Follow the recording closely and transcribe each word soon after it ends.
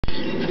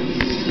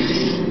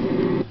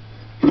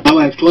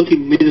20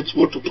 minutes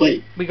more to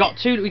play. We got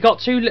two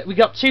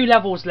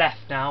levels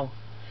left now.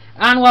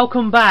 And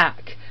welcome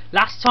back.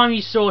 Last time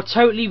you saw a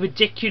totally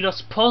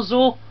ridiculous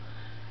puzzle.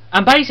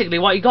 And basically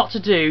what you got to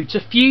do to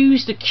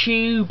fuse the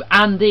cube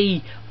and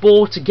the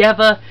ball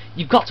together,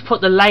 you've got to put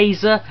the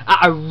laser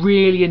at a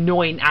really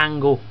annoying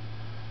angle.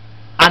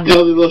 And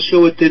yeah, we will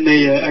show it in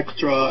the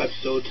extra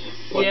episodes.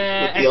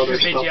 Yeah, extra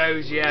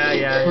videos,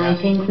 yeah. I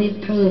think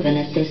we've proven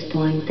at this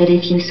point that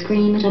if you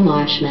scream at a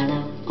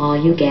marshmallow, all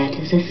you get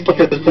is a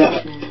scared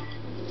marshmallow.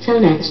 So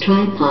let's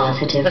try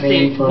positive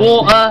reinforcement.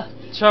 Water, I am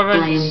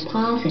turrets,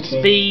 positive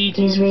speed,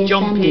 these reassembly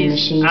jumpies,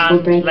 machines and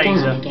will break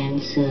laser. down again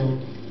soon.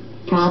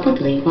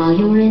 Probably while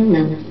you're in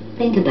them.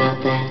 Think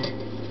about that.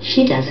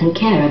 She doesn't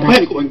care about...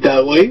 I'm going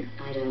that way.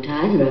 I don't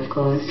either, of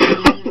course.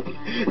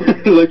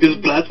 Like these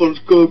platforms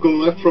go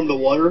left from the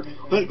water.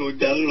 I'm going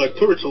down there like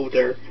turrets over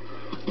there.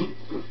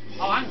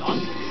 Oh, hang on.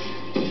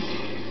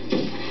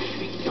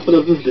 What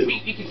does this do?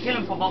 You can kill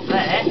him from up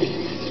there.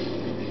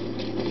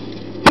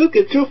 Look,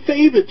 it's your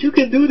favorite. You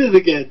can do this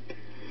again.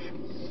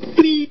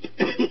 Bleep.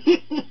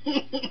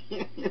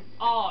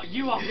 Oh,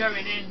 you are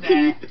going in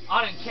there.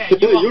 I don't care.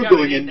 You're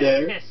going in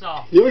there. Piss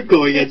off. You're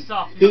going in. Piss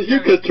off.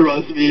 You could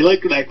trust me,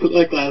 like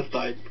last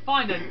time.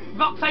 Fine then.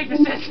 Rock, paper,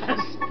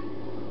 scissors.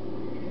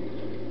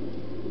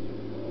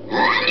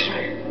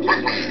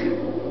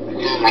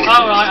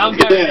 Alright, I'm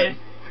going in.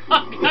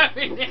 I'm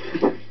going in.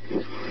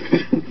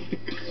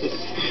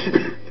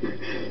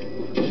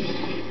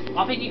 I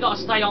think you got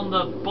to stay on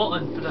the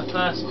button for the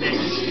first bit.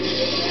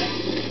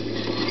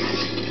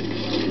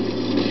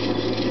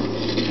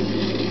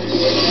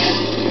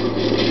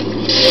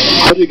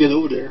 How do you get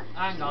over there?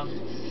 Hang on.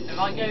 If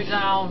I go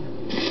down...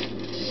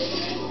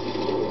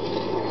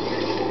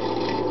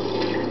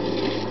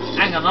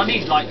 Hang on, I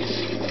need like...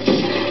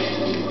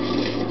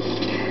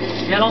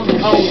 Get on the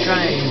coal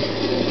train.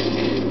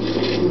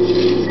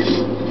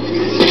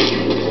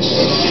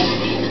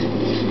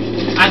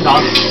 Hang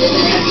on.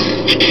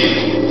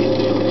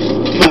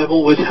 I'm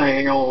always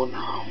hanging on.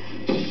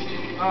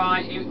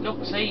 Alright,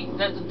 look, see,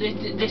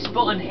 this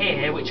button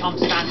here, which I'm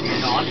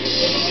standing on,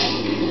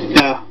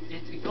 Yeah.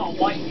 it's got a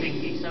white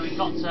thingy, so we've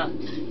got to...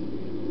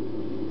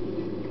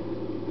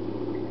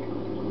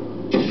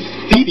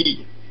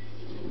 Phoebe.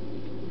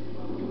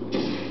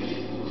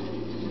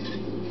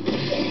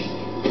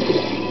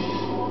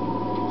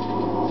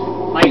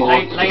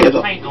 Lay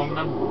the paint on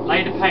them.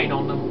 Lay the paint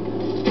on them.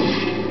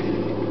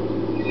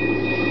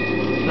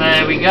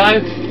 There we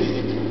go.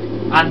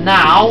 And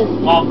now,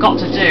 what I've got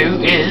to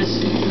do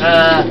is,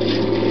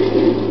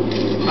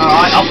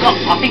 alright,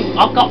 I think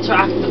I've got to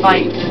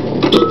activate,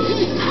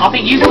 I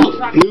think you've got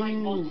to activate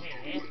one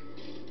here.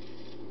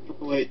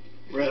 Wait,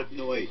 red,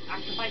 no wait.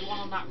 Activate one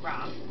on that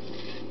ramp.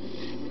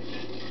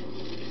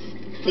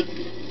 But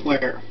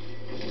where?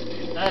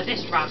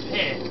 This ramp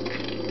here.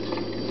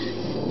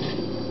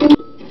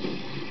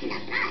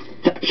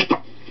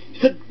 You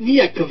said me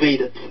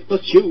activated,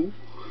 not you.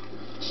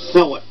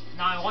 Now what?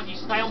 Now I want you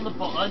to stay on the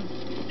button,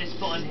 this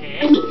button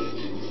here.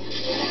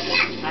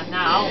 And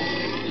now,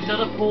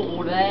 another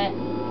portal there.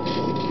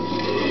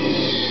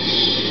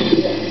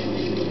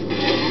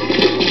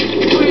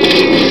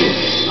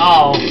 Whee!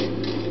 Oh.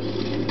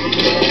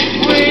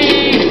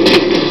 Whee!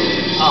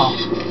 Oh.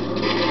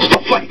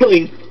 Stop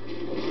fighting!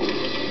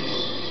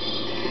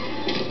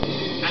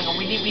 Hang on,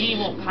 we need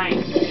more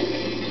paint.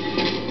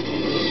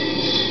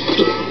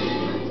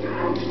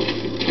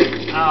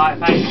 Alright,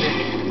 thank you.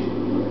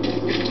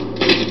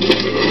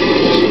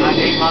 I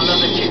gave my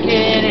love a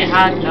chicken, it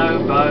had no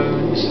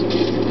bones.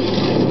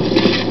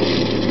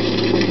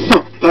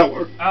 Huh, that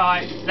worked.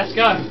 Alright, let's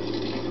go.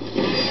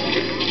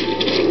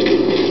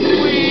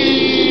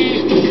 Whee!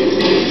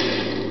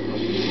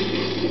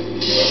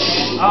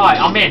 Alright,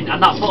 I'm in,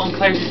 and that button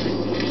closes.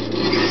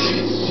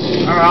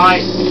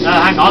 Alright,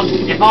 hang on.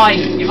 If I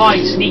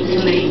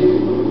sneakily...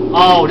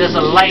 Oh, there's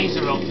a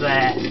laser up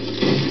there.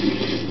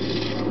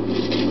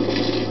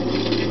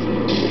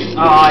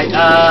 Alright,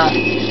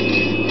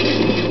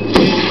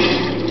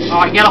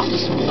 alright, get off the...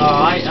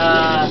 Alright,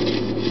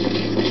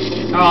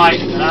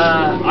 alright,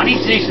 I need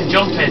to do some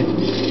jumping.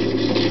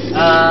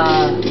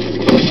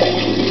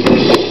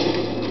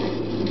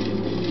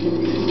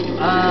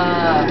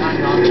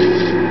 Hang on.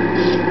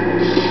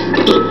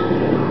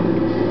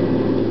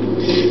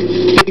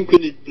 I think we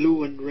need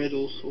blue and red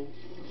also.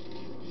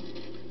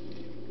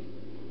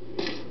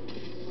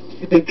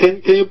 And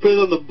can you press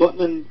on the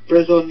button and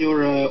press on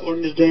your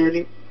orange there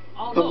any?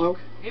 Oh look,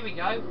 here we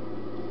go.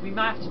 We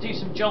may have to do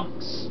some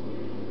jumps.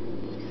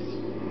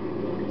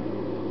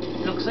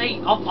 Look, see,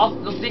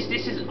 look,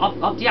 this is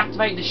I've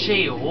deactivated the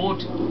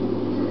shield.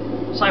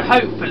 So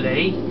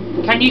hopefully,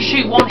 can you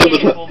shoot one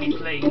here for me,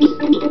 please?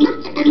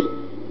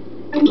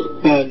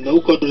 No,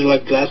 because there's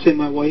like glass in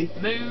my way.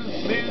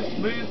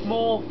 Move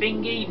more,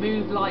 thingy,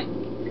 move like...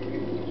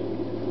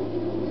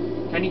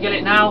 Can you get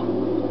it now?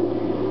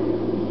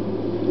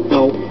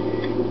 No.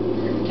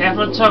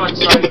 Careful of turrets,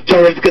 The though.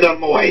 turrets, get out of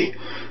my way!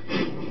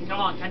 Come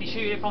on, can you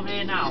shoot it from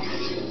here now?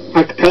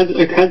 I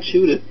can't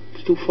shoot it.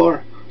 It's too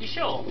far. You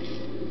sure?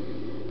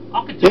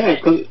 I could do Yeah,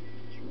 it. cause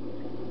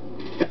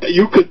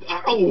You could.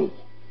 Ow!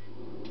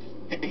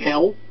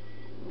 Hell.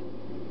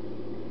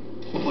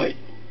 Wait.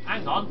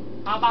 Hang on.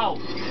 How about?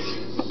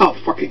 Oh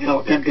fucking hell!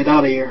 I can't get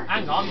out of here.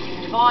 Hang on.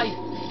 If I.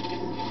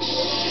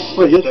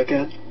 Well, yes, I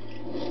can.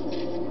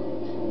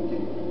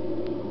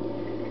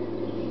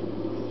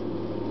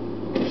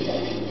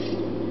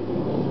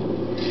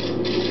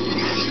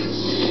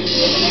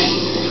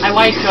 Hey,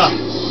 Waker.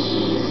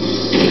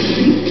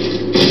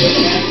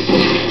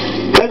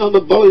 Hang on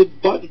the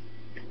button.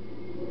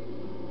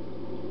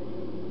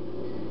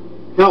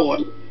 Now what?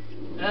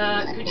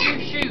 Could you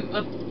shoot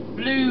a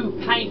blue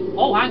paint?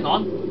 Oh, hang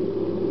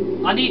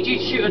on. I need you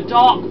to shoot a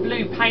dark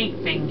blue paint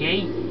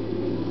thingy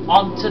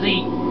onto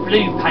the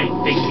blue paint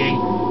thingy.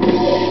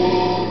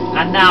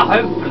 And now,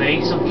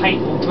 hopefully, some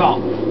paint will drop.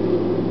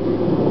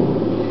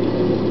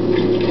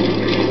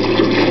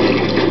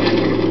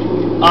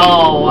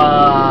 Oh,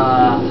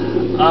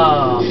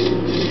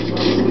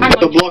 hang on.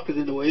 The block is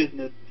in the way, isn't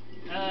it?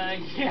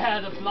 Yeah,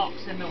 the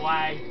block's in the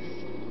way.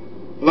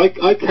 Like,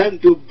 I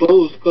can't do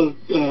both because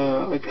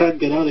I can't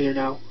get out of here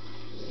now.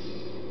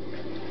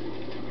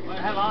 Where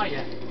the hell are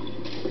you?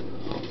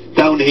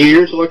 Down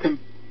here, so I can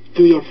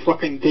do your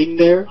fucking thing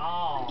there.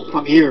 Oh.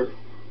 I'm here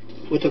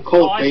with the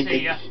cold I see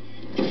painting. ya.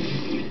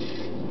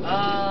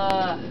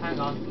 Hang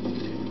on.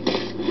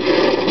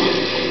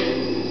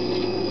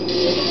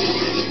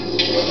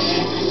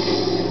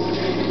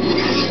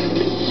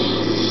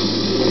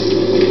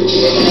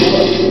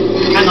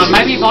 Hang on,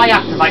 maybe if I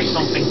activate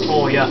something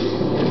for you,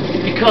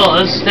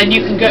 because then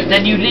you can go,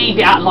 then you leave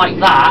it out like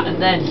that,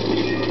 and then,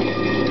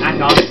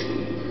 hang on,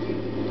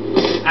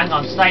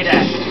 stay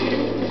there.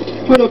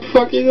 Where the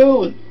fuck are you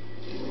going?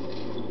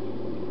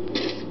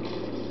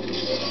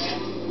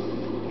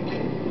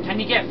 Can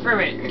you get through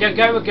it? Go.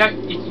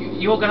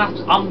 You're gonna have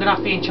to. I'm gonna have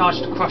to be in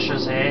charge of the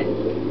crushers here.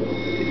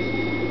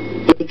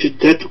 But you're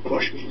dead to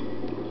crush me.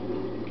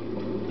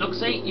 Look,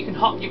 see, you can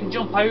hop. You can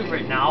jump over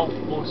it now,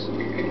 or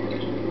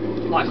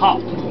like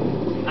hop.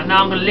 And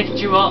now I'm gonna lift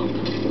you up.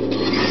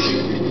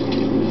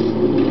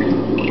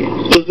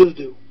 What does this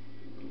do?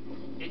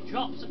 It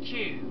drops a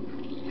cube.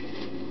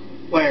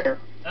 Where?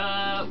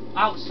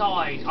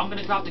 Outside. I'm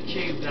gonna grab the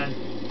cube then.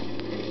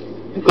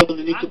 Because I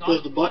need Hang to press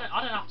on, the button.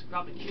 I don't have to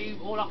grab the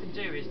cube. All I can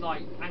do is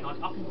like, hang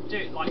on, I can do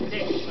it like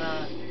this.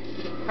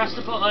 Press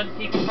the button.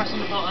 Keep on pressing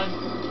the button.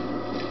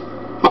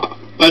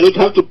 I don't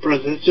have to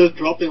press it. It's just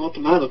dropping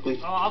automatically.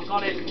 Oh, I've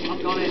got it.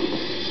 I've got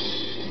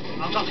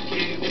the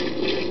cube.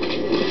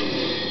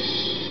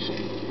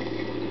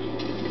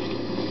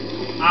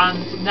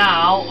 And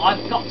now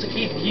I've got to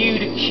give you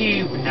the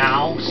cube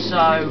now.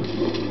 So.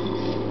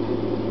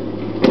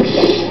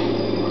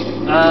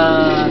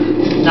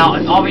 Now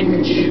an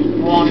orange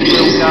one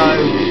will go.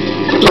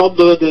 Not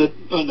the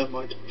oh, never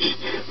mind.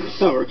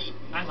 That works.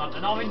 Hang on,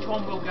 an orange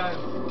one will go.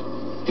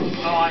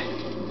 Alright.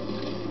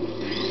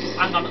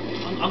 Hang on,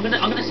 I'm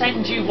gonna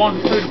send you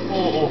one through the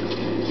portal.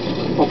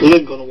 Oh, but it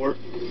ain't gonna work.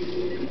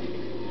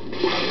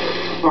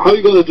 Or how are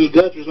you gonna do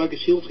that? There's like a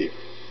shield here.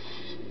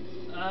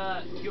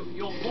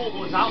 Your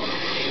portal is out of the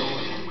shield.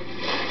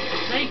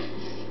 See?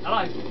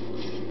 Hello.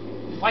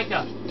 Wake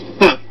up.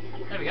 Huh.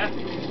 There we go.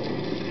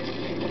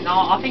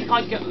 Now I think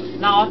I've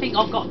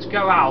got to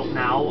go out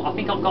now. I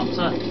think I've got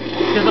to,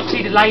 because look,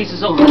 see the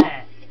lasers up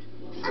there.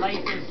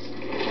 Lasers.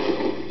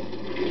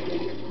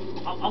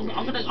 I'm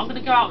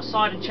gonna go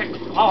outside and check.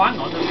 Oh, hang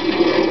on.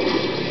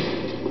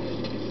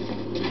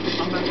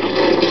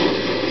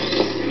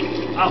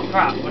 Oh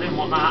crap! I didn't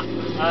want that.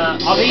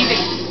 I'll leave it.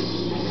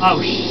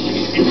 Oh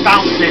shit! It's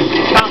bouncing.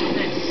 It's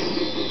bouncing.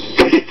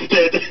 It's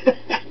dead.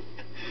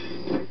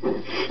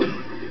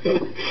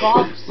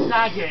 Bob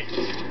Saget.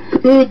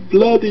 Good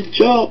bloody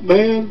job,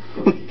 man.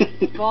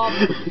 Bob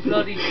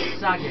bloody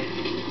Saget.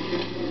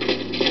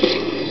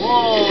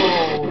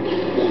 Whoa.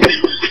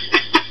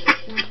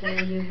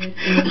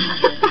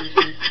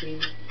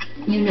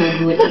 You know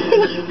who it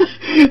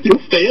is. You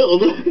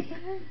failed.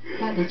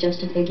 That was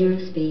just a figure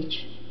of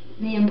speech.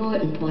 The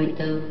important point,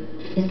 though,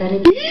 is that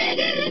it.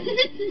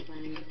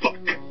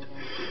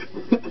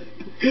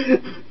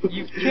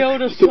 You've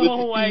killed us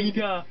all,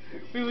 Waker.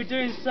 We were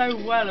doing so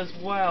well as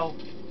well.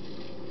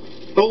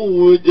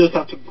 Oh, we just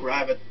have to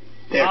grab it.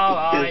 There.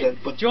 Alright.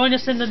 Join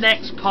us in the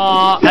next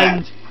part,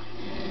 and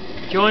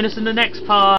join us in the next part.